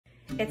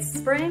It's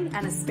spring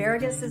and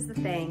asparagus is the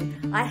thing.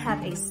 I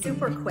have a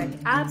super quick,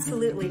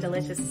 absolutely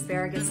delicious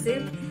asparagus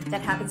soup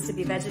that happens to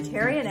be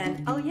vegetarian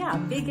and, oh yeah,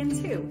 vegan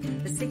too.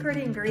 The secret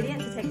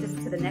ingredient to take this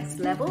to the next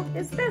level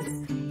is this,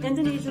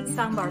 Indonesian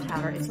sambar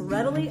powder. It's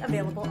readily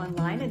available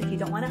online, and if you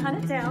don't want to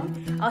hunt it down,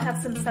 I'll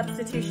have some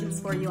substitutions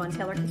for you on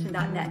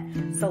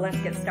taylorkitchen.net. So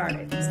let's get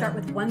started. Start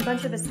with 1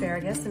 bunch of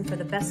asparagus, and for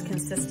the best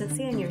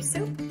consistency in your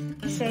soup,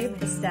 shave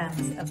the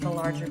stems of the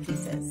larger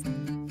pieces.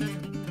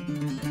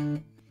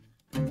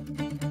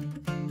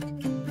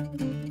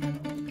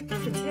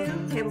 To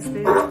 2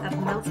 tablespoons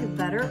of melted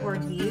butter or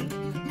ghee,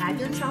 add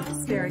your chopped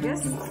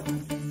asparagus,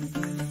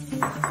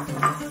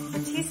 a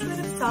teaspoon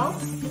of salt,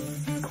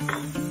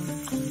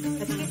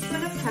 a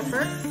teaspoon of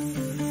pepper,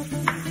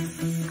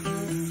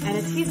 and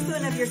a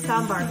teaspoon of your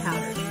sambar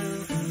powder.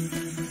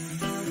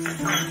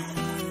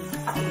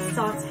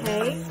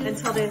 Saute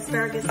until the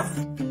asparagus is